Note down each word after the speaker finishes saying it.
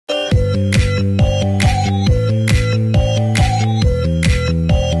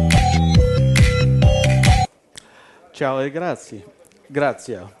Ciao e grazie.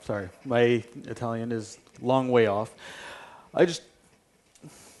 Grazie. Sorry, my Italian is long way off.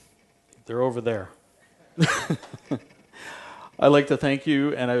 They're over there. I'd like to thank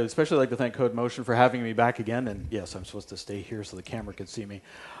you, and I would especially like to thank Codemotion for having me back again. And yes, I'm supposed to stay here so the camera can see me.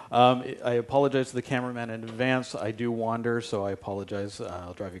 I apologize to the cameraman in advance. I do wander, so I apologize.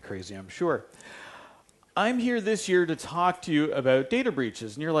 I'll drive you crazy, I'm sure. I'm here this year to talk to you about data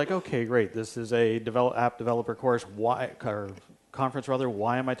breaches. And you're like, okay, great. This is a app developer course, conference rather.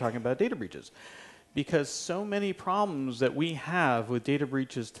 Why am I talking about data breaches? Because so many problems that we have with data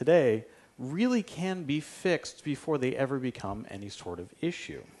breaches today really can be fixed before they ever become any sort of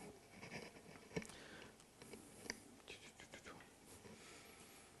issue.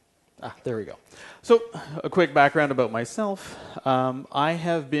 There we go. So a quick background about myself. I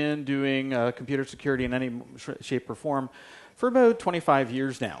have been doing computer security in any shape or form for about 25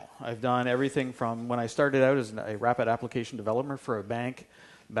 years now. I've done everything from when I started out as a rapid application developer for a bank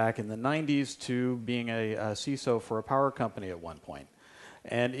back in the 90s to being a CISO for a power company at one point.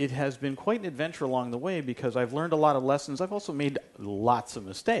 And it has been quite an adventure along the way because I've learned a lot of lessons. I've also made lots of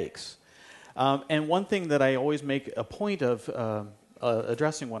mistakes. And one thing that I always make a point of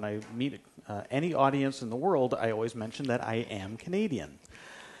addressing when I meet any audience in the world, I always mention that I am Canadian.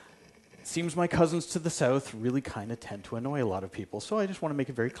 It seems my cousins to the south really kind of tend to annoy a lot of people, so I just want to make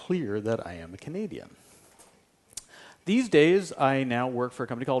it very clear that I am a Canadian. These days, I now work for a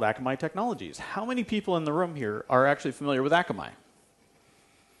company called Akamai Technologies. How many people in the room here are actually familiar with Akamai?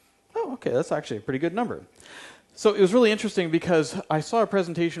 Oh, okay, that's actually a pretty good number. So it was really interesting because I saw a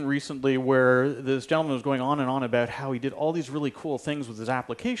presentation recently where this gentleman was going on and on about how he did all these really cool things with his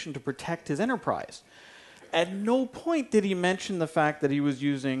application to protect his enterprise. At no point did he mention the fact that he was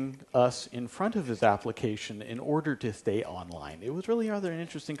using us in front of his application in order to stay online. It was really rather an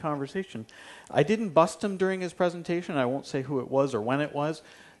interesting conversation. I didn't bust him during his presentation. I won't say who it was or when it was.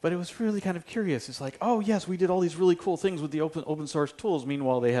 But it was really kind of curious. It's like, oh, yes, we did all these really cool things with the open source tools.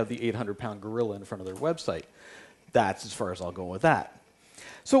 Meanwhile, they have the 800-pound gorilla in front of their website. That's as far as I'll go with that.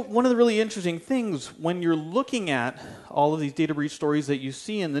 So one of the really interesting things when you're looking at all of these data breach stories that you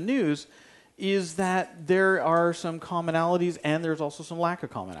see in the news is that there are some commonalities and there's also some lack of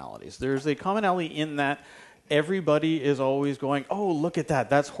commonalities. There's a commonality in that everybody is always going, oh, look at that.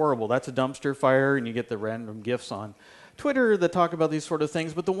 That's horrible. That's a dumpster fire. And you get the random GIFs on Twitter that talk about these sort of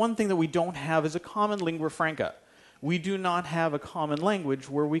things, but the one thing that we don't have is a common lingua franca. We do not have a common language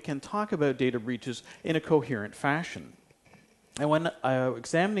where we can talk about data breaches in a coherent fashion. And when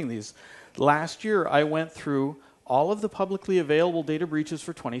examining these, last year I went through all of the publicly available data breaches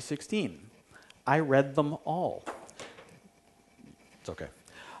for 2016. I read them all. It's okay.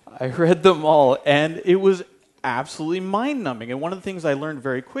 I read them all, and it was absolutely mind-numbing. And one of the things I learned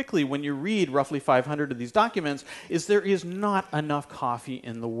very quickly when you read roughly 500 of these documents is there is not enough coffee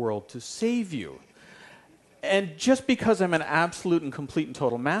in the world to save you. And just because I'm an absolute and complete and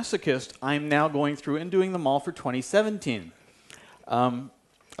total masochist, I'm now going through and doing them all for 2017.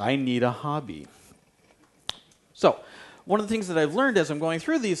 I need a hobby. So one of the things that I've learned as I'm going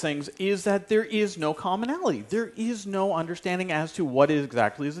through these things is that there is no commonality. There is no understanding as to what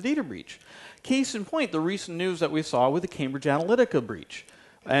exactly is a data breach. Case in point, the recent news that we saw with the Cambridge Analytica breach.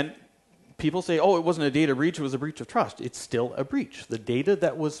 And people say, oh, it wasn't a data breach, it was a breach of trust. It's still a breach. The data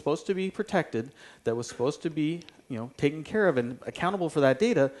that was supposed to be protected, that was supposed to be taken care of and accountable for that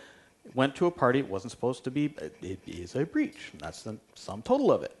data, went to a party it wasn't supposed to be. It is a breach. That's the sum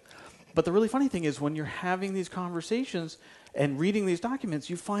total of it. But the really funny thing is when you're having these conversations and reading these documents,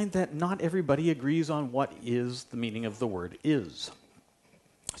 you find that not everybody agrees on what is the meaning of the word is.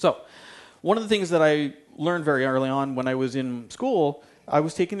 So one of the things that I learned very early on when I was in school, I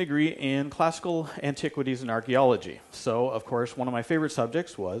was taking a degree in classical antiquities and archaeology. So, of course, one of my favorite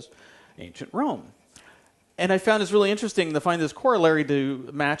subjects was ancient Rome. And I found it's really interesting to find this corollary to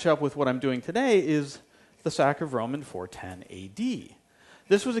match up with what I'm doing today is the sack of Rome in 410 AD.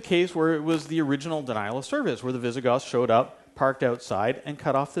 This was a case where it was the original denial of service, where the Visigoths showed up, parked outside, and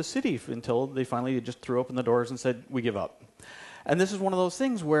cut off the city until they finally just threw open the doors and said, we give up. And this is one of those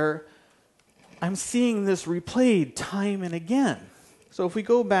things where I'm seeing this replayed time and again. So if we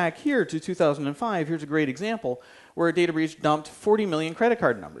go back here to 2005, here's a great example where a data breach dumped 40 million credit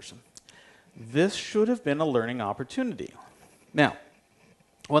card numbers. This should have been a learning opportunity. Now,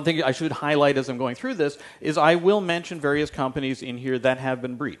 one thing I should highlight as I'm going through this is I will mention various companies in here that have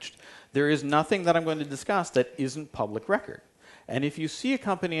been breached. There is nothing that I'm going to discuss that isn't public record. And if you see a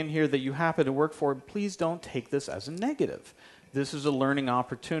company in here that you happen to work for, please don't take this as a negative. This is a learning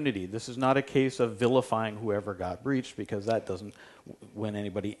opportunity. This is not a case of vilifying whoever got breached because that doesn't win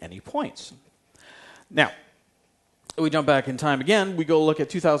anybody any points. Now, we jump back in time again. We go look at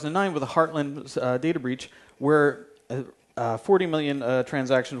 2009 with a Heartland data breach where 40 million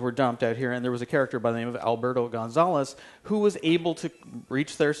transactions were dumped out here, and there was a character by the name of Alberto Gonzalez who was able to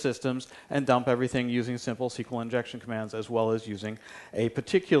breach their systems and dump everything using simple SQL injection commands, as well as using a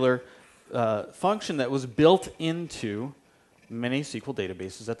particular function that was built into many SQL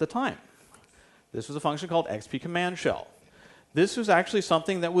databases at the time. This was a function called XP command shell. This was actually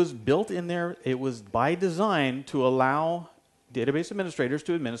something that was built in there. It was by design to allow database administrators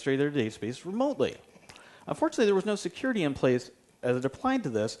to administrate their database remotely. Unfortunately, there was no security in place as it applied to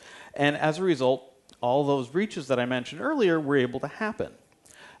this, and as a result, all those breaches that I mentioned earlier were able to happen.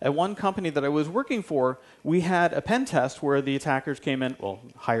 At one company that I was working for, we had a pen test where the attackers came in, well,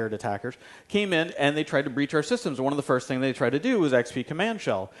 hired attackers, came in and they tried to breach our systems. One of the first things they tried to do was XP command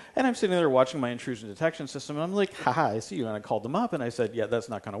shell. And I'm sitting there watching my intrusion detection system, and I'm like, haha, I see you. And I called them up and I said, yeah, that's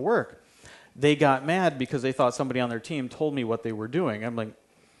not going to work. They got mad because they thought somebody on their team told me what they were doing. I'm like,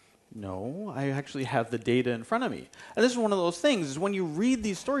 no, I actually have the data in front of me. And this is one of those things, is when you read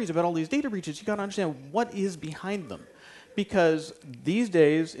these stories about all these data breaches, you got to understand what is behind them. Because these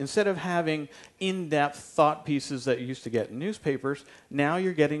days, instead of having in-depth thought pieces that you used to get in newspapers, now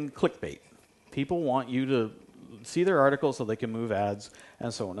you're getting clickbait. People want you to see their articles so they can move ads,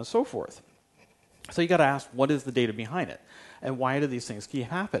 and so on and so forth. So you got to ask, what is the data behind it? And why do these things keep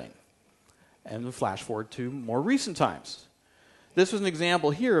happening? And we flash forward to more recent times. This was an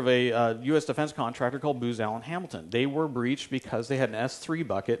example here of a U.S. defense contractor called Booz Allen Hamilton. They were breached because they had an S3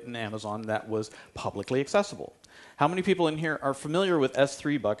 bucket in Amazon that was publicly accessible. How many people in here are familiar with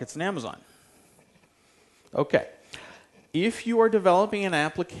S3 buckets in Amazon? Okay. If you are developing an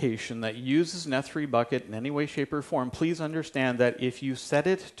application that uses an S3 bucket in any way, shape, or form, please understand that if you set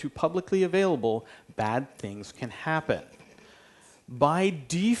it to publicly available, bad things can happen. By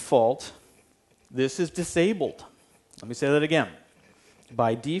default, this is disabled. Let me say that again.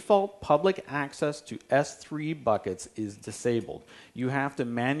 By default, public access to S3 buckets is disabled. You have to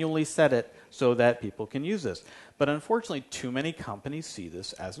manually set it so that people can use this. But unfortunately, too many companies see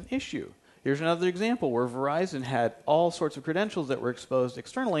this as an issue. Here's another example where Verizon had all sorts of credentials that were exposed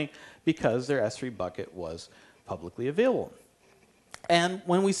externally because their S3 bucket was publicly available. And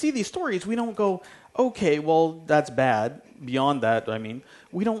when we see these stories, we don't go, okay, well, that's bad. Beyond that, I mean,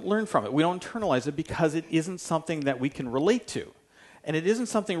 we don't learn from it. We don't internalize it because it isn't something that we can relate to. And it isn't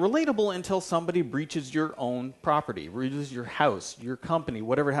something relatable until somebody breaches your own property, breaches your house, your company,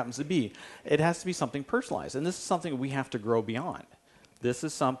 whatever it happens to be. It has to be something personalized. And this is something we have to grow beyond. This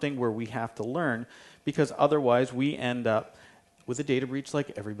is something where we have to learn, because otherwise we end up with a data breach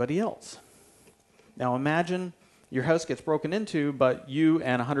like everybody else. Now imagine your house gets broken into, but you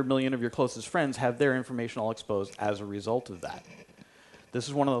and 100 million of your closest friends have their information all exposed as a result of that. This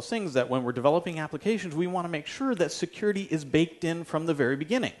is one of those things that when we're developing applications, we want to make sure that security is baked in from the very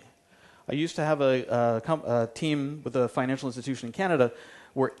beginning. I used to have a team with a financial institution in Canada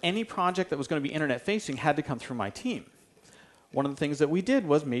where any project that was going to be internet-facing had to come through my team. One of the things that we did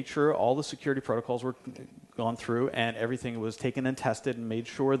was make sure all the security protocols were gone through and everything was taken and tested and made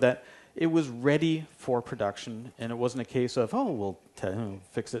sure that it was ready for production, and it wasn't a case of, oh, we'll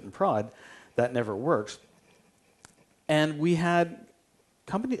fix it in prod. That never works. And we had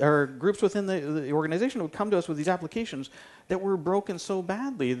groups within the organization would come to us with these applications that were broken so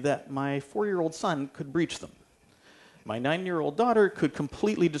badly that my 4-year-old son could breach them. My 9-year-old daughter could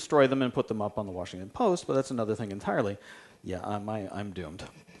completely destroy them and put them up on the Washington Post, but that's another thing entirely. Yeah, I'm doomed.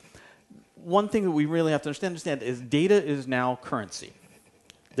 One thing that we really have to understand is data is now currency.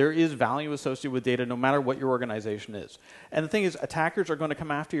 There is value associated with data no matter what your organization is. And the thing is, attackers are going to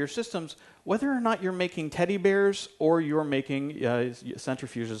come after your systems whether or not you're making teddy bears or you're making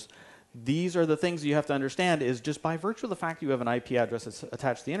centrifuges. These are the things you have to understand, is just by virtue of the fact you have an IP address that's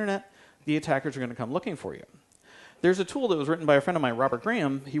attached to the internet, the attackers are going to come looking for you. There's a tool that was written by a friend of mine, Robert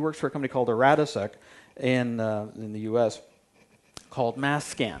Graham. He works for a company called Eradisec in the US called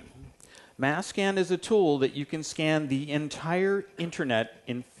MassScan. MassScan is a tool that you can scan the entire internet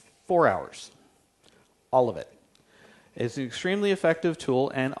in 4 hours. All of it. It's an extremely effective tool,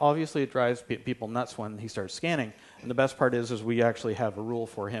 and obviously it drives people nuts when he starts scanning. And the best part is we actually have a rule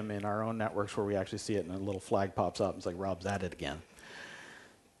for him in our own networks where we actually see it and a little flag pops up. It's like, Rob's at it again.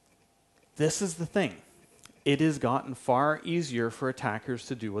 This is the thing. It has gotten far easier for attackers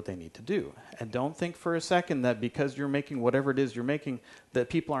to do what they need to do. And don't think for a second that because you're making whatever it is you're making,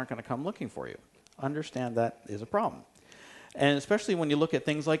 that people aren't going to come looking for you. Understand that is a problem. And especially when you look at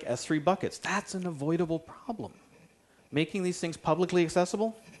things like S3 buckets, that's an avoidable problem. Making these things publicly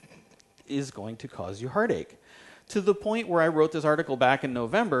accessible is going to cause you heartache. To the point where I wrote this article back in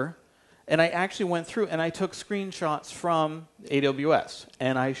November, And I actually went through and I took screenshots from AWS,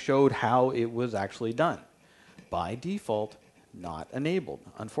 and I showed how it was actually done. By default, not enabled.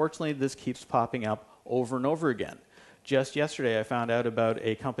 Unfortunately, this keeps popping up over and over again. Just yesterday, I found out about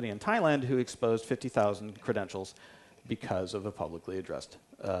a company in Thailand who exposed 50,000 credentials because of a publicly addressed,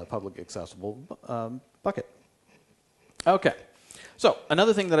 public accessible bucket. Okay, so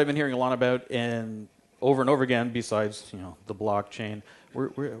another thing that I've been hearing a lot about over and over again, besides the blockchain,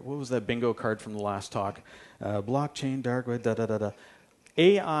 what was that bingo card from the last talk? Blockchain, dark web,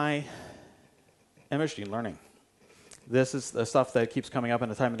 AI and machine learning. This is the stuff that keeps coming up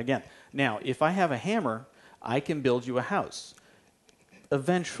time and again. Now, if I have a hammer, I can build you a house.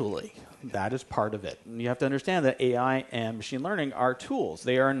 Eventually, that is part of it. And you have to understand that AI and machine learning are tools.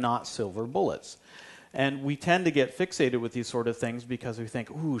 They are not silver bullets. And we tend to get fixated with these sort of things because we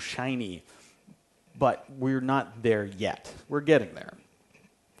think, ooh, shiny. But we're not there yet. We're getting there.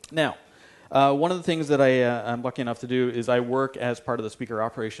 Now, one of the things that I'm lucky enough to do is I work as part of the speaker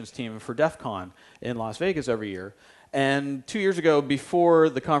operations team for DEF CON in Las Vegas every year. And 2 years ago, before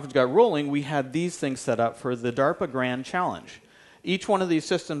the conference got rolling, we had these things set up for the DARPA Grand Challenge. Each one of these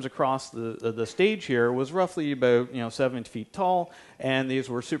systems across the stage here was roughly about 7 feet tall, and these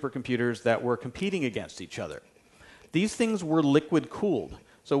were supercomputers that were competing against each other. These things were liquid cooled.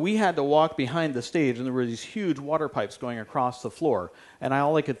 So we had to walk behind the stage, and there were these huge water pipes going across the floor, and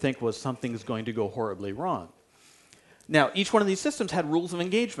all I could think was something's going to go horribly wrong. Now, each one of these systems had rules of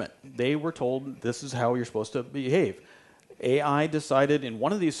engagement. They were told this is how you're supposed to behave. AI decided in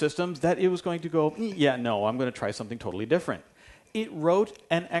one of these systems that it was going to go, yeah, no, I'm going to try something totally different. It wrote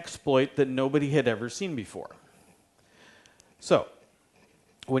an exploit that nobody had ever seen before. So,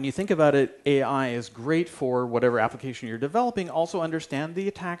 when you think about it, AI is great for whatever application you're developing. Also understand the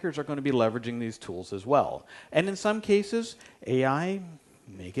attackers are going to be leveraging these tools as well. And in some cases, AI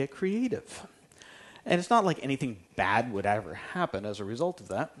may get creative. And it's not like anything bad would ever happen as a result of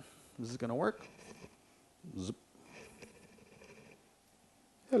that. This is going to work. Zip.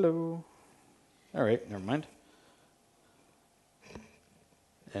 Hello. All right, never mind.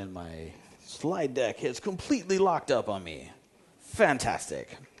 And my slide deck has completely locked up on me.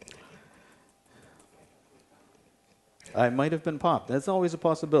 Fantastic. I might have been popped. That's always a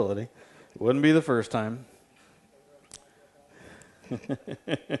possibility. Wouldn't be the first time.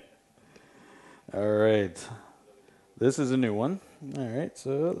 All right. This is a new one. All right,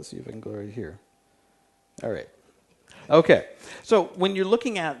 so let's see if I can go right here. All right. Okay. So when you're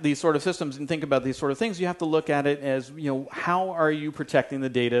looking at these sort of systems and think about these sort of things, you have to look at it as, how are you protecting the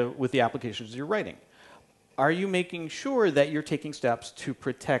data with the applications you're writing? Are you making sure that you're taking steps to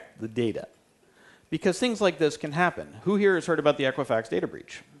protect the data? Because things like this can happen. Who here has heard about the Equifax data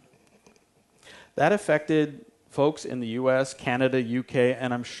breach? That affected folks in the US, Canada, UK,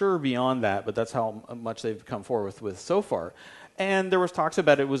 and I'm sure beyond that, but that's how much they've come forward with so far. And there was talks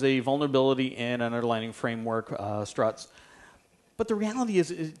about it was a vulnerability in an underlying framework, struts. But the reality is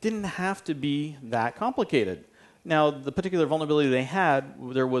it didn't have to be that complicated. Now, the particular vulnerability they had,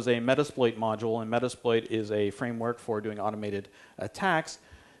 there was a Metasploit module, and Metasploit is a framework for doing automated attacks.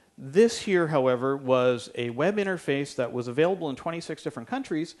 This here, however, was a web interface that was available in 26 different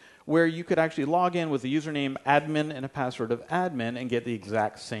countries where you could actually log in with a username admin and a password of admin and get the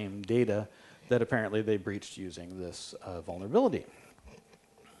exact same data that apparently they breached using this vulnerability.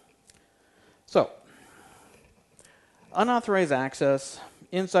 So, unauthorized access,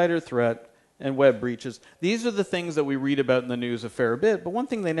 insider threat, and web breaches. These are the things that we read about in the news a fair bit, but one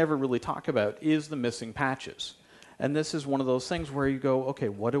thing they never really talk about is the missing patches. And this is one of those things where you go, okay,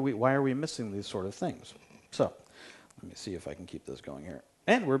 why are we missing these sort of things? So, let me see if I can keep this going here.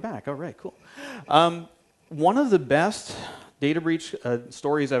 And we're back. All right, cool. One of the best data breach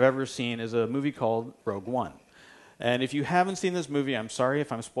stories I've ever seen is a movie called Rogue One. And if you haven't seen this movie, I'm sorry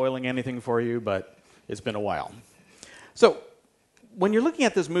if I'm spoiling anything for you, but it's been a while. So, when you're looking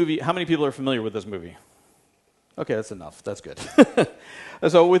at this movie, how many people are familiar with this movie? Okay, that's enough. That's good.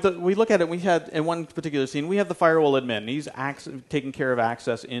 So we look at it, we had, in one particular scene, we have the firewall admin. He's taking care of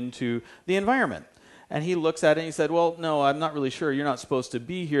access into the environment. And he looks at it and he said, well, no, I'm not really sure. You're not supposed to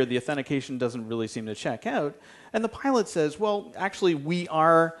be here. The authentication doesn't really seem to check out. And the pilot says, well, actually, we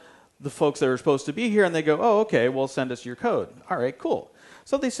are the folks that are supposed to be here. And they go, oh, okay, well, send us your code. All right, cool.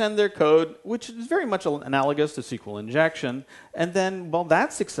 So they send their code, which is very much analogous to SQL injection. And then, well,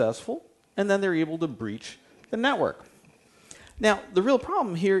 that's successful. And then they're able to breach the network. Now, the real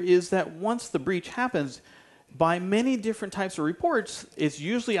problem here is that once the breach happens, by many different types of reports, it's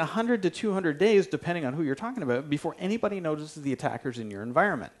usually 100 to 200 days, depending on who you're talking about, before anybody notices the attackers in your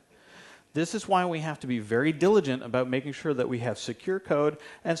environment. This is why we have to be very diligent about making sure that we have secure code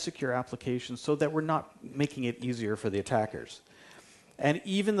and secure applications so that we're not making it easier for the attackers. And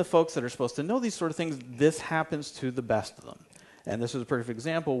even the folks that are supposed to know these sort of things, this happens to the best of them. And this is a perfect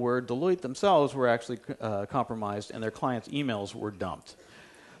example where Deloitte themselves were actually compromised and their clients' emails were dumped.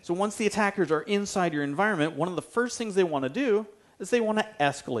 So once the attackers are inside your environment, one of the first things they want to do is they want to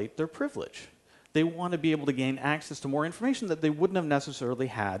escalate their privilege. They want to be able to gain access to more information that they wouldn't have necessarily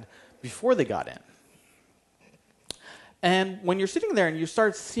had before they got in. And when you're sitting there and you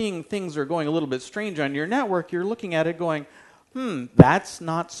start seeing things are going a little bit strange on your network, you're looking at it going, that's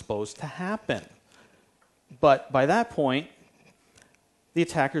not supposed to happen. But by that point, the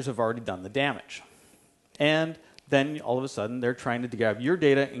attackers have already done the damage. And then all of a sudden, they're trying to grab your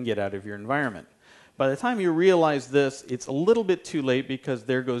data and get out of your environment. By the time you realize this, it's a little bit too late because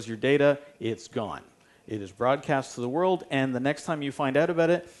there goes your data, it's gone. It is broadcast to the world, and the next time you find out about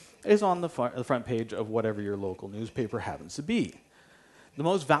it is on the front page of whatever your local newspaper happens to be. The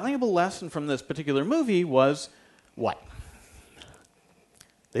most valuable lesson from this particular movie was what?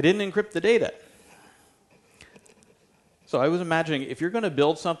 They didn't encrypt the data. So I was imagining if you're going to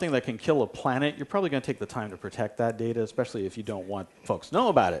build something that can kill a planet, you're probably going to take the time to protect that data, especially if you don't want folks to know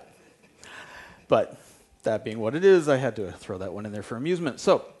about it. But that being what it is, I had to throw that one in there for amusement.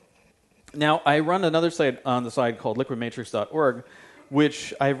 So now I run another site on the side called liquidmatrix.org,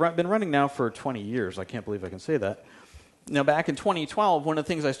 which I've been running now for 20 years. I can't believe I can say that. Now, back in 2012, one of the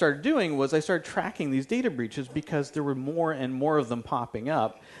things I started doing was I started tracking these data breaches because there were more and more of them popping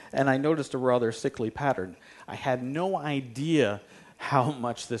up, and I noticed a rather sickly pattern. I had no idea how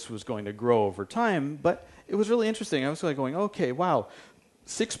much this was going to grow over time, but it was really interesting. I was like going, okay, wow,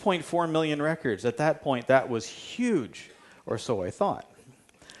 6.4 million records. At that point, that was huge, or so I thought.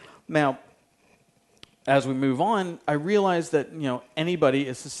 Now, as we move on, I realized that anybody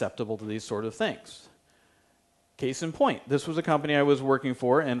is susceptible to these sort of things. Case in point, this was a company I was working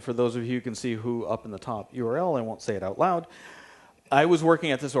for, and for those of you who can see who up in the top URL, I won't say it out loud, I was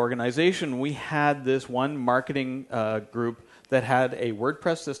working at this organization. We had this one marketing group that had a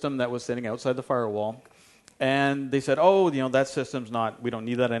WordPress system that was sitting outside the firewall, and they said, that system's not, we don't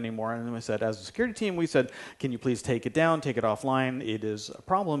need that anymore. And I said, as a security team, we said, can you please take it down, take it offline? It is a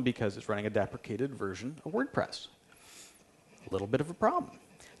problem because it's running a deprecated version of WordPress. A little bit of a problem.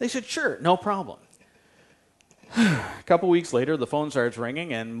 They said, sure, no problem. A couple weeks later, the phone starts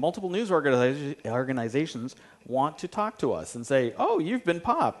ringing, and multiple news organizations want to talk to us and say, oh, you've been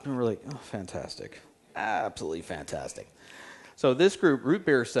popped. And we're like, oh, fantastic. Absolutely fantastic. So this group,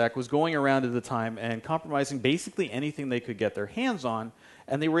 RootBeerSec, was going around at the time and compromising basically anything they could get their hands on,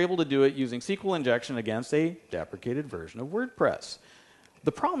 and they were able to do it using SQL injection against a deprecated version of WordPress.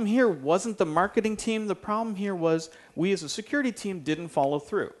 The problem here wasn't the marketing team. The problem here was we as a security team didn't follow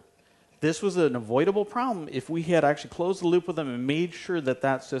through. This was an avoidable problem if we had actually closed the loop with them and made sure that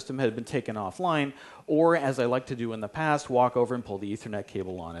that system had been taken offline, or, as I like to do in the past, walk over and pull the Ethernet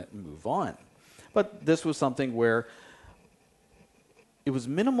cable on it and move on. But this was something where it was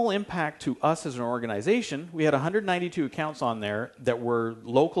minimal impact to us as an organization. We had 192 accounts on there that were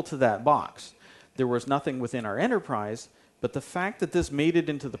local to that box. There was nothing within our enterprise, but the fact that this made it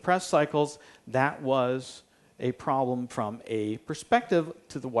into the press cycles, that was a problem from a perspective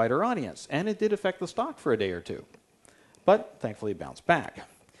to the wider audience. And it did affect the stock for a day or two. But thankfully it bounced back.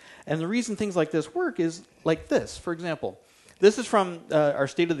 And the reason things like this work is like this. For example, this is from our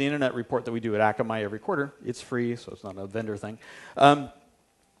State of the Internet report that we do at Akamai every quarter. It's free, so it's not a vendor thing.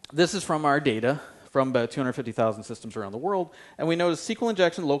 This is from our data from about 250,000 systems around the world. And we notice SQL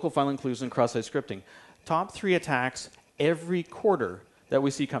injection, local file inclusion, cross-site scripting. Top 3 attacks every quarter that we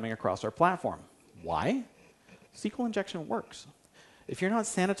see coming across our platform. Why? SQL injection works. If you're not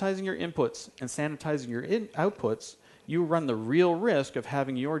sanitizing your inputs and sanitizing your outputs, you run the real risk of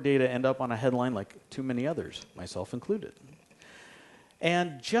having your data end up on a headline like too many others, myself included.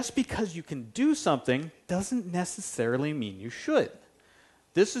 And just because you can do something doesn't necessarily mean you should.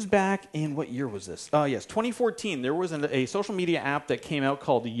 This is back in, what year was this? Oh, yes, 2014. There was a social media app that came out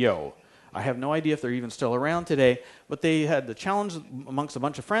called Yo. I have no idea if they're even still around today, but they had the challenge amongst a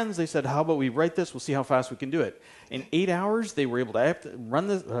bunch of friends. They said, how about we write this? We'll see how fast we can do it. In 8 hours, they were able to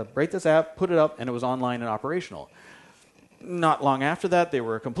write this app, put it up, and it was online and operational. Not long after that, they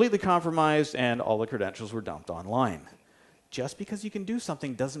were completely compromised, and all the credentials were dumped online. Just because you can do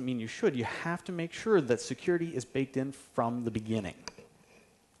something doesn't mean you should. You have to make sure that security is baked in from the beginning.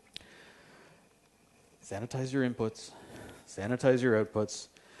 Sanitize your inputs, sanitize your outputs.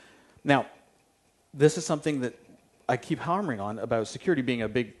 Now, this is something that I keep hammering on about security being a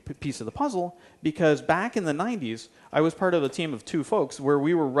big piece of the puzzle, because back in the 90s, I was part of a team of 2 folks where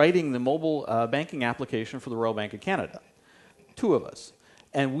we were writing the mobile banking application for the Royal Bank of Canada. 2 of us.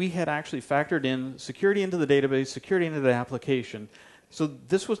 And we had actually factored in security into the database, security into the application. So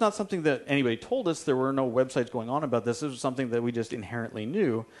this was not something that anybody told us. There were no websites going on about this. This was something that we just inherently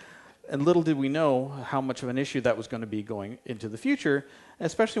knew. And little did we know how much of an issue that was going to be going into the future,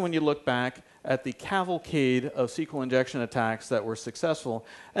 especially when you look back at the cavalcade of SQL injection attacks that were successful.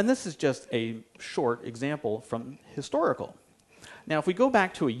 And this is just a short example from historical. Now, if we go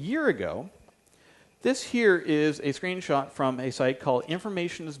back to a year ago, this here is a screenshot from a site called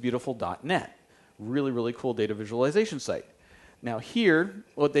informationisbeautiful.net. Really, really cool data visualization site. Now here,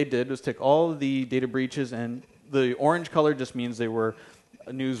 what they did was take all of the data breaches, and the orange color just means they were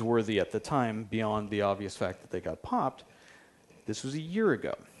newsworthy at the time, beyond the obvious fact that they got popped. This was a year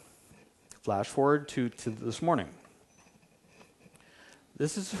ago. Flash forward to this morning.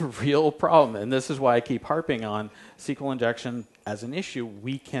 This is a real problem, and this is why I keep harping on SQL injection as an issue.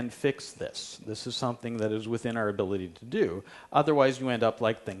 We can fix this. This is something that is within our ability to do. Otherwise, you end up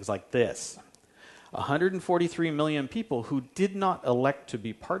like things like this. 143 million people who did not elect to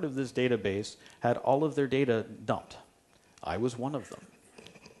be part of this database had all of their data dumped. I was one of them.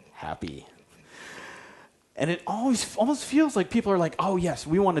 Happy. And it almost feels like people are like, oh yes,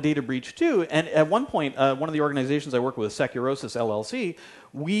 we want a data breach too. And at one point, one of the organizations I work with, Securosis LLC,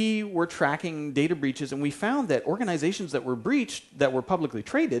 we were tracking data breaches, and we found that organizations that were breached, that were publicly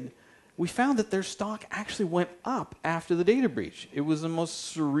traded, we found that their stock actually went up after the data breach. It was the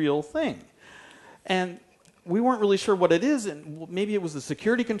most surreal thing. And we weren't really sure what it is, and maybe it was the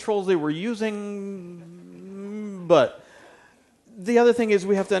security controls they were using, but the other thing is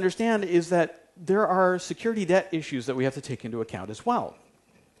we have to understand is that there are security debt issues that we have to take into account as well,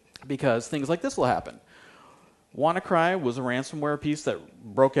 because things like this will happen. WannaCry was a ransomware piece that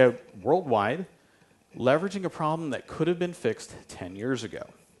broke out worldwide, leveraging a problem that could have been fixed 10 years ago.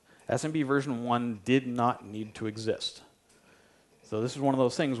 SMB version 1 did not need to exist. So this is one of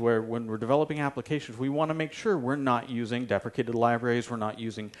those things where when we're developing applications, we want to make sure we're not using deprecated libraries, we're not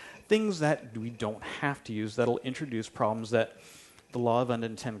using things that we don't have to use that'll introduce problems that the law of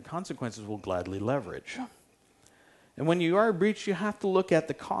unintended consequences will gladly leverage. And when you are breached, you have to look at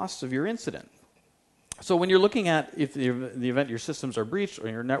the costs of your incident. So when you're looking at if the event your systems are breached or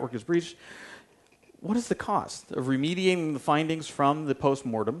your network is breached, what is the cost of remediating the findings from the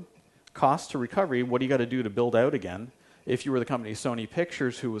post-mortem? Cost to recovery, what do you got to do to build out again? If you were the company Sony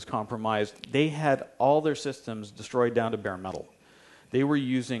Pictures who was compromised, they had all their systems destroyed down to bare metal. They were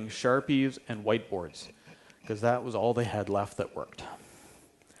using Sharpies and whiteboards because that was all they had left that worked.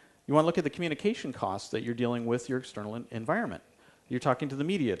 You want to look at the communication costs that you're dealing with your external environment. You're talking to the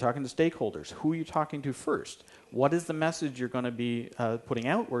media, talking to stakeholders. Who are you talking to first? What is the message you're going to be putting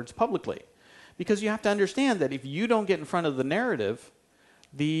outwards publicly? Because you have to understand that if you don't get in front of the narrative,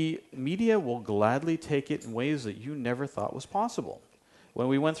 the media will gladly take it in ways that you never thought was possible. When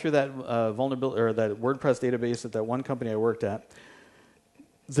we went through that vulnerability or that WordPress database at that one company I worked at,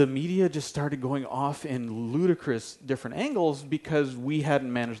 the media just started going off in ludicrous different angles because we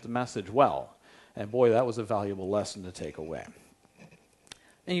hadn't managed the message well. And boy, that was a valuable lesson to take away.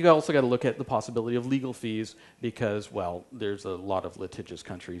 And you also got to look at the possibility of legal fees because, well, there's a lot of litigious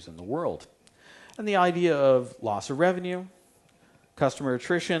countries in the world. And the idea of loss of revenue, customer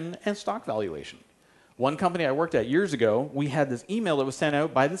attrition, and stock valuation. One company I worked at years ago, we had this email that was sent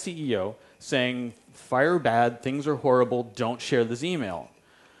out by the CEO saying, fire bad, things are horrible, don't share this email.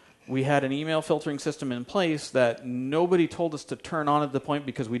 We had an email filtering system in place that nobody told us to turn on at the point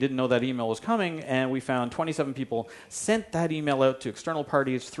because we didn't know that email was coming, and we found 27 people sent that email out to external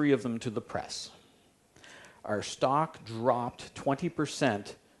parties, 3 of them to the press. Our stock dropped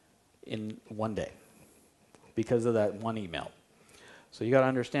 20% in one day because of that one email. So you got to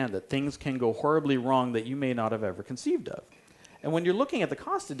understand that things can go horribly wrong that you may not have ever conceived of. And when you're looking at the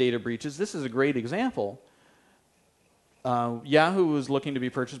cost of data breaches, this is a great example. Yahoo was looking to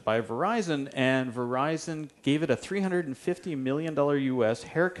be purchased by Verizon, and Verizon gave it a $350 million US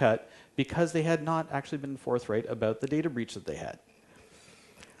haircut because they had not actually been forthright about the data breach that they had.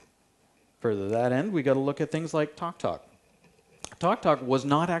 Further to that end, we got to look at things like TalkTalk. TalkTalk was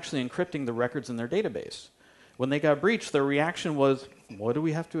not actually encrypting the records in their database. When they got breached, their reaction was, what do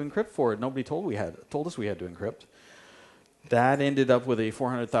we have to encrypt for? Nobody told us we had to encrypt. That ended up with a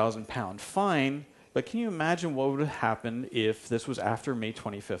 £400,000 fine. But can you imagine what would have happened if this was after May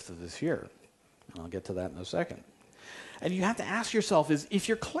 25th of this year? I'll get to that in a second. And you have to ask yourself is, if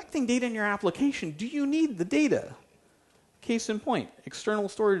you're collecting data in your application, do you need the data? Case in point, external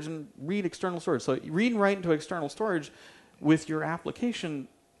storage and read external storage. So read and write into external storage with your application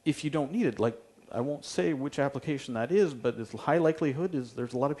if you don't need it. Like, I won't say which application that is, but it's high likelihood is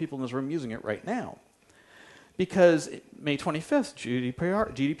there's a lot of people in this room using it right now. Because May 25th,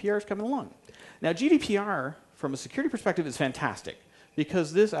 GDPR is coming along. Now, GDPR, from a security perspective, is fantastic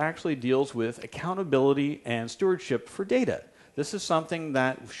because this actually deals with accountability and stewardship for data. This is something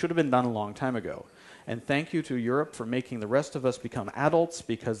that should have been done a long time ago. And thank you to Europe for making the rest of us become adults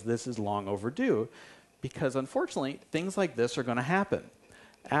because this is long overdue. Because unfortunately, things like this are going to happen.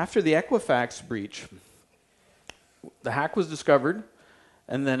 After the Equifax breach, the hack was discovered,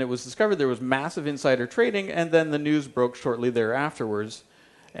 and then it was discovered there was massive insider trading, and then the news broke shortly thereafterwards,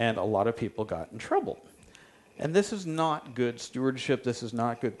 and a lot of people got in trouble. And this is not good stewardship. This is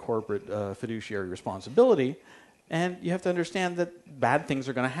not good corporate fiduciary responsibility. And you have to understand that bad things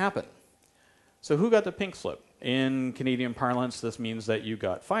are going to happen. So who got the pink slip? In Canadian parlance, this means that you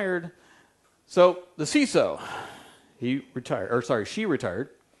got fired. So the CISO, she retired.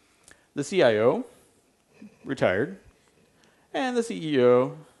 The CIO retired. And the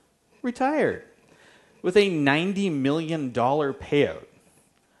CEO retired with a $90 million payout.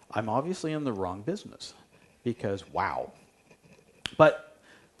 I'm obviously in the wrong business because, wow. But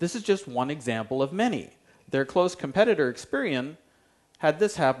this is just one example of many. Their close competitor, Experian, had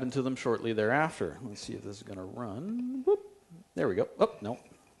this happen to them shortly thereafter. Let's see if this is going to run. Whoop. There we go. Oh, no.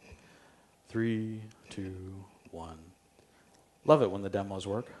 3, 2, 1. Love it when the demos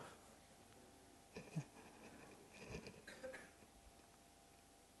work.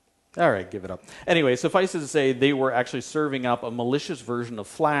 All right, give it up. Anyway, suffice it to say, they were actually serving up a malicious version of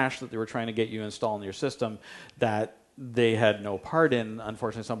Flash that they were trying to get you installed in your system that they had no part in.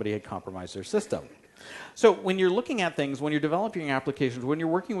 Unfortunately, somebody had compromised their system. So when you're looking at things, when you're developing applications, when you're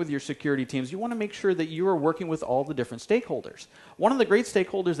working with your security teams, you want to make sure that you are working with all the different stakeholders. One of the great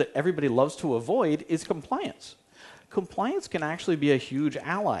stakeholders that everybody loves to avoid is compliance. Compliance can actually be a huge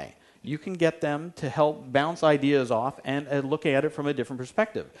ally. You can get them to help bounce ideas off and look at it from a different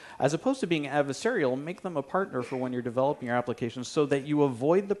perspective. As opposed to being adversarial, make them a partner for when you're developing your applications so that you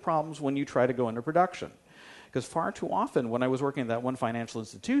avoid the problems when you try to go into production. Because far too often, when I was working at that one financial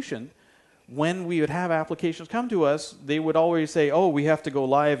institution, when we would have applications come to us, they would always say, oh, we have to go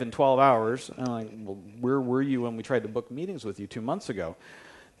live in 12 hours. And I'm like, well, where were you when we tried to book meetings with you 2 months ago?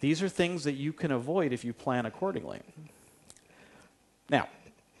 These are things that you can avoid if you plan accordingly. Now,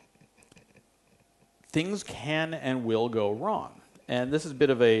 things can and will go wrong. And this is a bit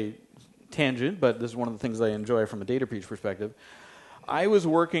of a tangent, but this is one of the things I enjoy from a data breach perspective. I was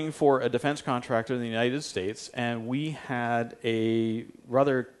working for a defense contractor in the United States, and we had a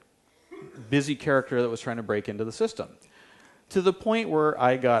rather busy character that was trying to break into the system, to the point where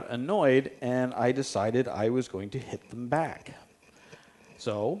I got annoyed and I decided I was going to hit them back.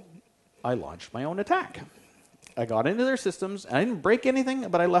 So I launched my own attack. I got into their systems. I didn't break anything,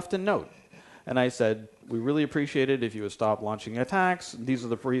 but I left a note. And I said, we really appreciate it if you would stop launching attacks. These are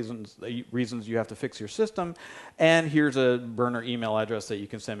the reasons you have to fix your system. And here's a burner email address that you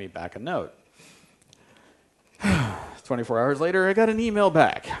can send me back a note. 24 hours later, I got an email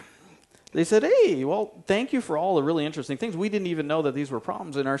back. They said, hey, well, thank you for all the really interesting things. We didn't even know that these were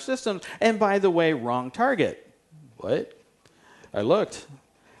problems in our systems. And by the way, wrong target. What? I looked.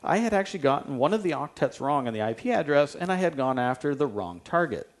 I had actually gotten one of the octets wrong on the IP address, and I had gone after the wrong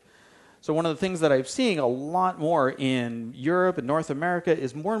target. So one of the things that I'm seeing a lot more in Europe and North America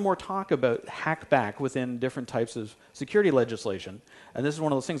is more and more talk about hackback within different types of security legislation. And this is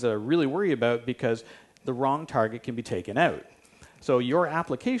one of those things that I really worry about because the wrong target can be taken out. So your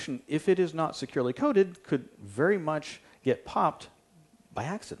application, if it is not securely coded, could very much get popped by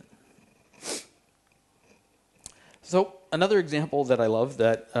accident. So another example that I love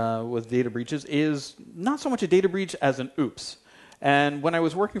that with data breaches is not so much a data breach as an oops. And when I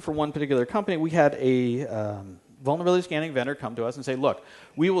was working for one particular company, we had a vulnerability scanning vendor come to us and say, look,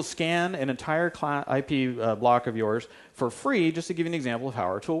 we will scan an entire IP block of yours for free, just to give you an example of how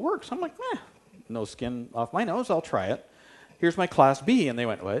our tool works. I'm like, no skin off my nose, I'll try it. Here's my Class B. And they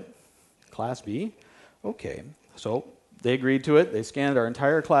went, what? Class B? Okay. So they agreed to it. They scanned our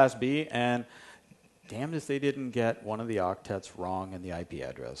entire Class B, and damned if they didn't get one of the octets wrong in the IP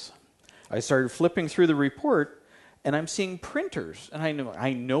address. I started flipping through the report, and I'm seeing printers. And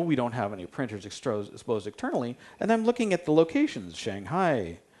I know we don't have any printers exposed externally, and I'm looking at the locations,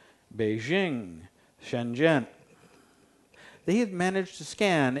 Shanghai, Beijing, Shenzhen. They had managed to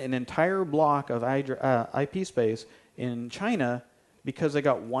scan an entire block of IP space in China because they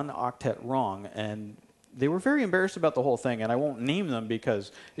got one octet wrong. And They were very embarrassed about the whole thing, and I won't name them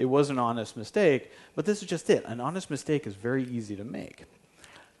because it was an honest mistake, but this is just it. An honest mistake is very easy to make.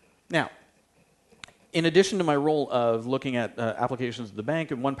 Now, in addition to my role of looking at applications at the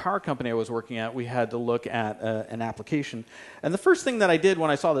bank, in one power company I was working at, we had to look at an application. And the first thing that I did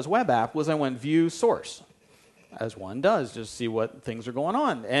when I saw this web app was I went view source, as one does, just see what things are going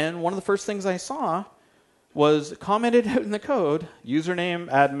on. And one of the first things I saw was commented out in the code, username,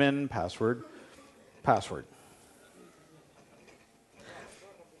 admin, password, password.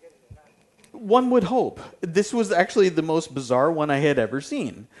 One would hope. This was actually the most bizarre one I had ever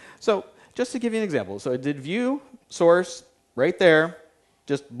seen. So just to give you an example, so I did view, source, right there.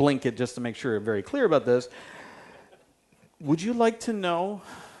 Just blink it just to make sure I'm very clear about this. Would you like to know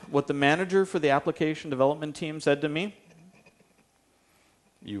what the manager for the application development team said to me?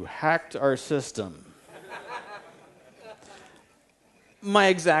 You hacked our system. My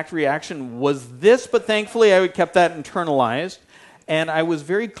exact reaction was this, but thankfully I kept that internalized. And I was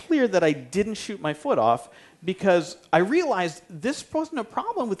very clear that I didn't shoot my foot off because I realized this wasn't a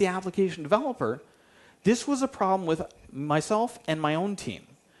problem with the application developer. This was a problem with myself and my own team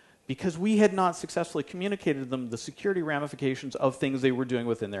because we had not successfully communicated to them the security ramifications of things they were doing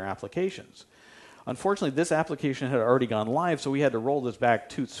within their applications. Unfortunately, this application had already gone live, so we had to roll this back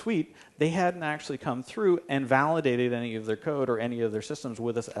toot sweet. They hadn't actually come through and validated any of their code or any of their systems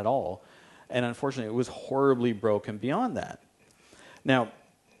with us at all. And unfortunately, it was horribly broken beyond that. Now,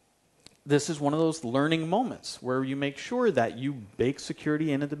 this is one of those learning moments where you make sure that you bake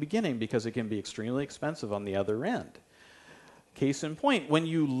security in at the beginning because it can be extremely expensive on the other end. Case in point, when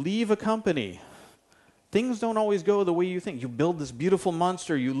you leave a company, things don't always go the way you think. You build this beautiful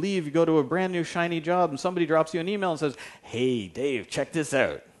monster, you leave, you go to a brand new shiny job, and somebody drops you an email and says, hey, Dave, check this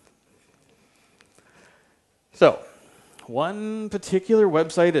out. So, one particular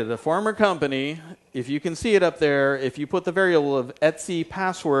website at a former company, if you can see it up there, if you put the variable of Etsy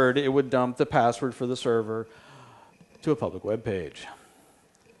password, it would dump the password for the server to a public web page.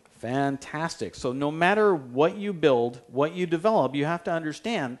 Fantastic. So no matter what you build, what you develop, you have to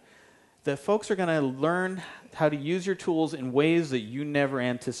understand that folks are going to learn how to use your tools in ways that you never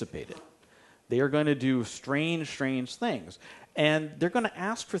anticipated. They are going to do strange things. And they're going to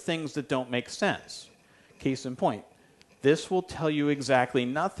ask for things that don't make sense. Case in point, this will tell you exactly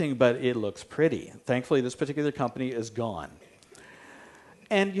nothing, but it looks pretty. Thankfully, this particular company is gone.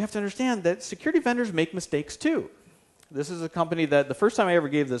 And you have to understand that security vendors make mistakes too. This is a company that the first time I ever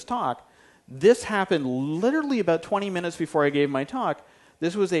gave this talk, this happened literally about 20 minutes before I gave my talk.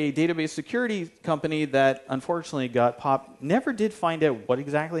 This was a database security company that unfortunately got popped, never did find out what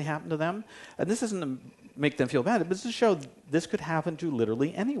exactly happened to them. And this isn't to make them feel bad, but this is to show this could happen to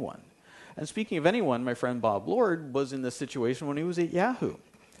literally anyone. And speaking of anyone, my friend Bob Lord was in this situation when he was at Yahoo.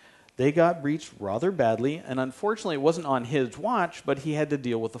 They got breached rather badly, and unfortunately it wasn't on his watch, but he had to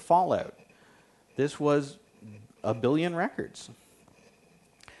deal with the fallout. This was 1 billion records.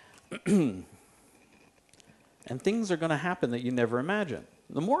 And things are going to happen that you never imagined.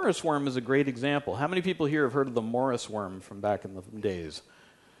 The Morris worm is a great example. How many people here have heard of the Morris worm from back in the days?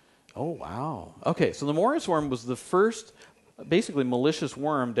 Oh, wow. Okay, so the Morris worm was the first basically malicious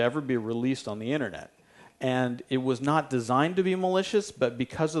worm to ever be released on the internet. And it was not designed to be malicious, but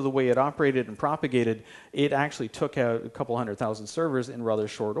because of the way it operated and propagated, it actually took out a couple 100,000 servers in rather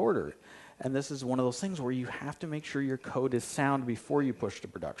short order. And this is one of those things where you have to make sure your code is sound before you push to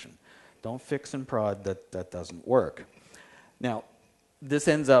production. Don't fix and prod, that doesn't work. Now, this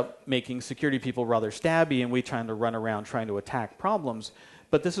ends up making security people rather stabby, and we trying to run around trying to attack problems.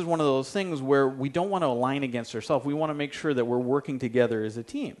 But this is one of those things where we don't want to align against ourselves. We want to make sure that we're working together as a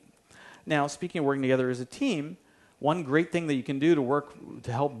team. Now, speaking of working together as a team, one great thing that you can do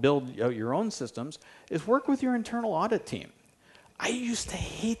to help build out your own systems is work with your internal audit team. I used to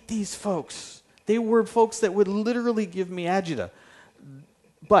hate these folks. They were folks that would literally give me agita.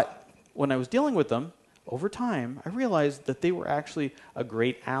 But when I was dealing with them, over time, I realized that they were actually a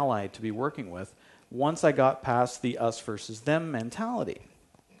great ally to be working with once I got past the us versus them mentality.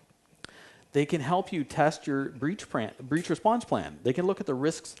 They can help you test your breach response plan. They can look at the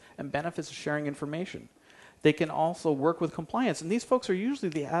risks and benefits of sharing information. They can also work with compliance. And these folks are usually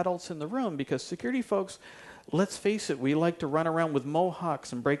the adults in the room because security folks, let's face it, we like to run around with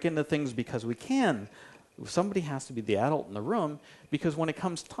mohawks and break into things because we can. Somebody has to be the adult in the room because when it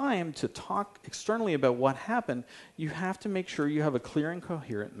comes time to talk externally about what happened, you have to make sure you have a clear and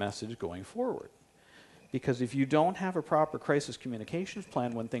coherent message going forward. Because if you don't have a proper crisis communications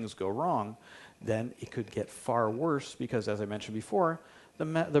plan when things go wrong, then it could get far worse because, as I mentioned before,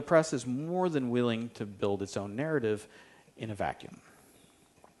 the press is more than willing to build its own narrative in a vacuum.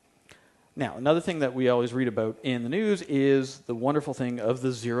 Now, another thing that we always read about in the news is the wonderful thing of the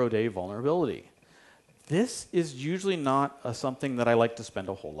 0-day vulnerability. This is usually not something that I like to spend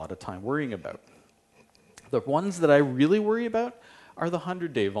a whole lot of time worrying about. The ones that I really worry about are the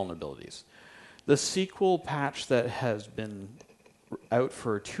 100-day vulnerabilities. The SQL patch that has been out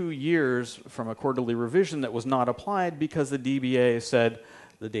for 2 years from a quarterly revision that was not applied because the DBA said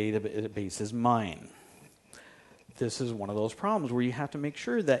the database is mine. This is one of those problems where you have to make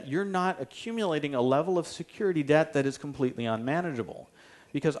sure that you're not accumulating a level of security debt that is completely unmanageable,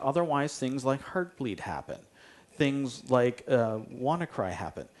 because otherwise things like Heartbleed happen, things like WannaCry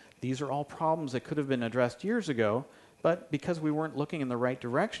happen. These are all problems that could have been addressed years ago, but because we weren't looking in the right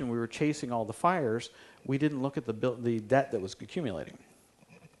direction, we were chasing all the fires, we didn't look at the debt that was accumulating.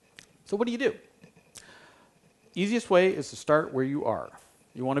 So what do? Easiest way is to start where you are.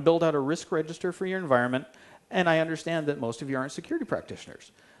 You want to build out a risk register for your environment, and I understand that most of you aren't security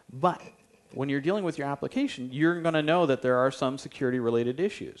practitioners. But when you're dealing with your application, you're going to know that there are some security-related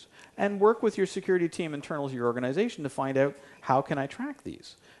issues. And work with your security team internal to your organization to find out, how can I track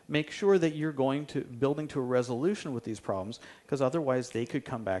these? Make sure that you're building to a resolution with these problems, because otherwise they could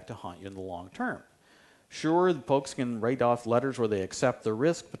come back to haunt you in the long term. Sure, the folks can write off letters where they accept the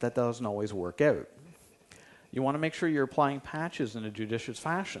risk, but that doesn't always work out. You want to make sure you're applying patches in a judicious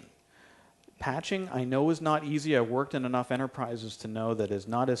fashion. Patching, I know, is not easy. I've worked in enough enterprises to know that it's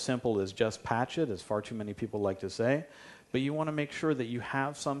not as simple as just patch it, as far too many people like to say. But you want to make sure that you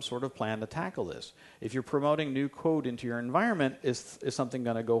have some sort of plan to tackle this. If you're promoting new code into your environment, is something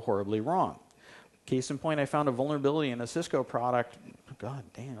going to go horribly wrong? Case in point, I found a vulnerability in a Cisco product, God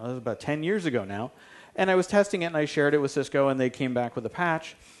damn, that was about 10 years ago now. And I was testing it, and I shared it with Cisco, and they came back with a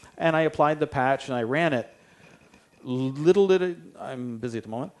patch. And I applied the patch, and I ran it. I'm busy at the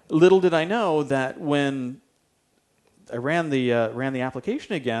moment. Little did I know that when I ran the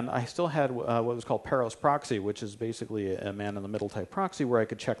application again, I still had what was called Peros proxy, which is basically a man-in-the-middle type proxy where I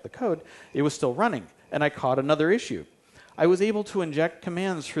could check the code. It was still running, and I caught another issue. I was able to inject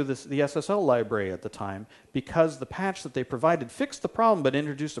commands through the SSL library at the time because the patch that they provided fixed the problem but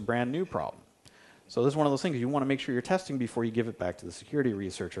introduced a brand new problem. So this is one of those things you want to make sure you're testing before you give it back to the security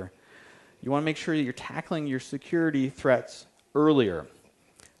researcher. You want to make sure that you're tackling your security threats earlier.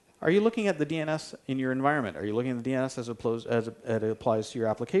 Are you looking at the DNS in your environment? Are you looking at the DNS as it applies to your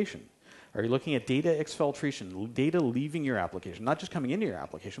application? Are you looking at data exfiltration, data leaving your application, not just coming into your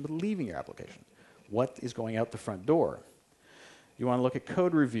application, but leaving your application? What is going out the front door? You want to look at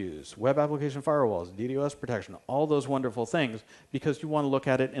code reviews, web application firewalls, DDoS protection, all those wonderful things, because you want to look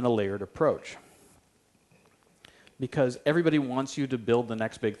at it in a layered approach. Because everybody wants you to build the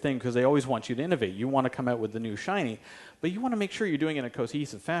next big thing, because they always want you to innovate. You want to come out with the new shiny, but you want to make sure you're doing it in a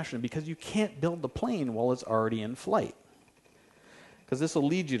cohesive fashion, because you can't build the plane while it's already in flight. Because this will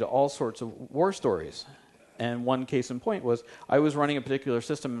lead you to all sorts of war stories. And one case in point was, I was running a particular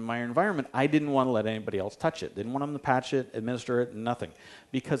system in my environment. I didn't want to let anybody else touch it. Didn't want them to patch it, administer it, nothing.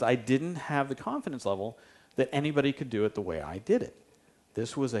 Because I didn't have the confidence level that anybody could do it the way I did it.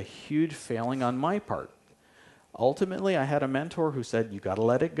 This was a huge failing on my part. Ultimately, I had a mentor who said, you got to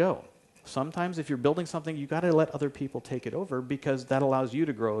let it go. Sometimes if you're building something, you got to let other people take it over, because that allows you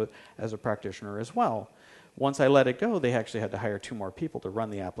to grow as a practitioner as well. Once I let it go, they actually had to hire 2 more people to run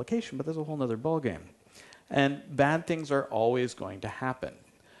the application, but there's a whole other ballgame. And bad things are always going to happen.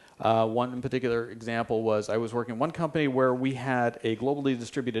 One particular example was, I was working in one company where we had a globally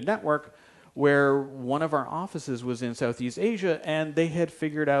distributed network where one of our offices was in Southeast Asia, and they had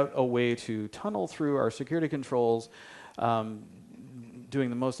figured out a way to tunnel through our security controls, doing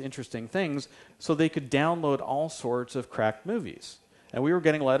the most interesting things, so they could download all sorts of cracked movies. And we were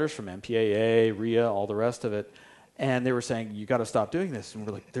getting letters from MPAA, RIA, all the rest of it, and they were saying, you got to stop doing this. And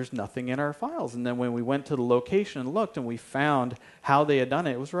we're like, there's nothing in our files. And then when we went to the location and looked and we found how they had done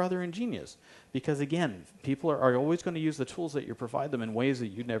it, it was rather ingenious. Because again, people are always going to use the tools that you provide them in ways that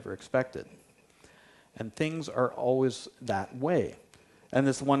you never expected. And things are always that way. And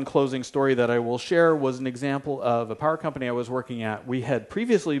this one closing story that I will share was an example of a power company I was working at. We had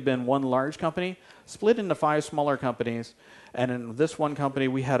previously been one large company, split into 5 smaller companies, and in this one company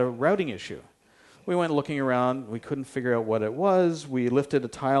we had a routing issue. We went looking around, we couldn't figure out what it was. We lifted a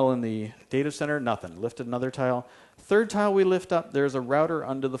tile in the data center, nothing. Lifted another tile. 3rd tile we lift up, there's a router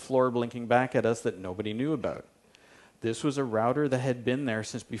under the floor blinking back at us that nobody knew about. This was a router that had been there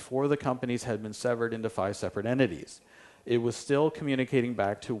since before the companies had been severed into 5 separate entities. It was still communicating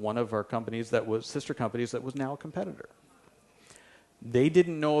back to one of our companies that was sister companies that was now a competitor. They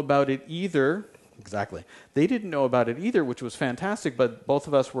didn't know about it either. Exactly. They didn't know about it either, which was fantastic, but both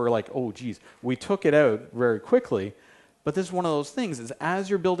of us were like, oh, geez. We took it out very quickly, But this is one of those things, is as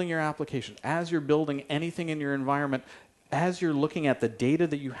you're building your application, as you're building anything in your environment, as you're looking at the data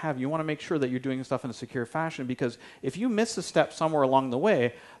that you have, you want to make sure that you're doing stuff in a secure fashion, because if you miss a step somewhere along the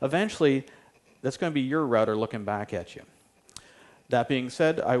way, eventually that's going to be your router looking back at you. That being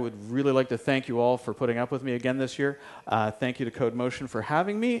said, I would really like to thank you all for putting up with me again this year. Thank you to Codemotion for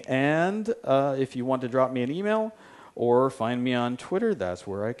having me, and if you want to drop me an email or find me on Twitter, that's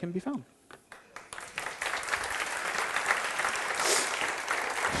where I can be found.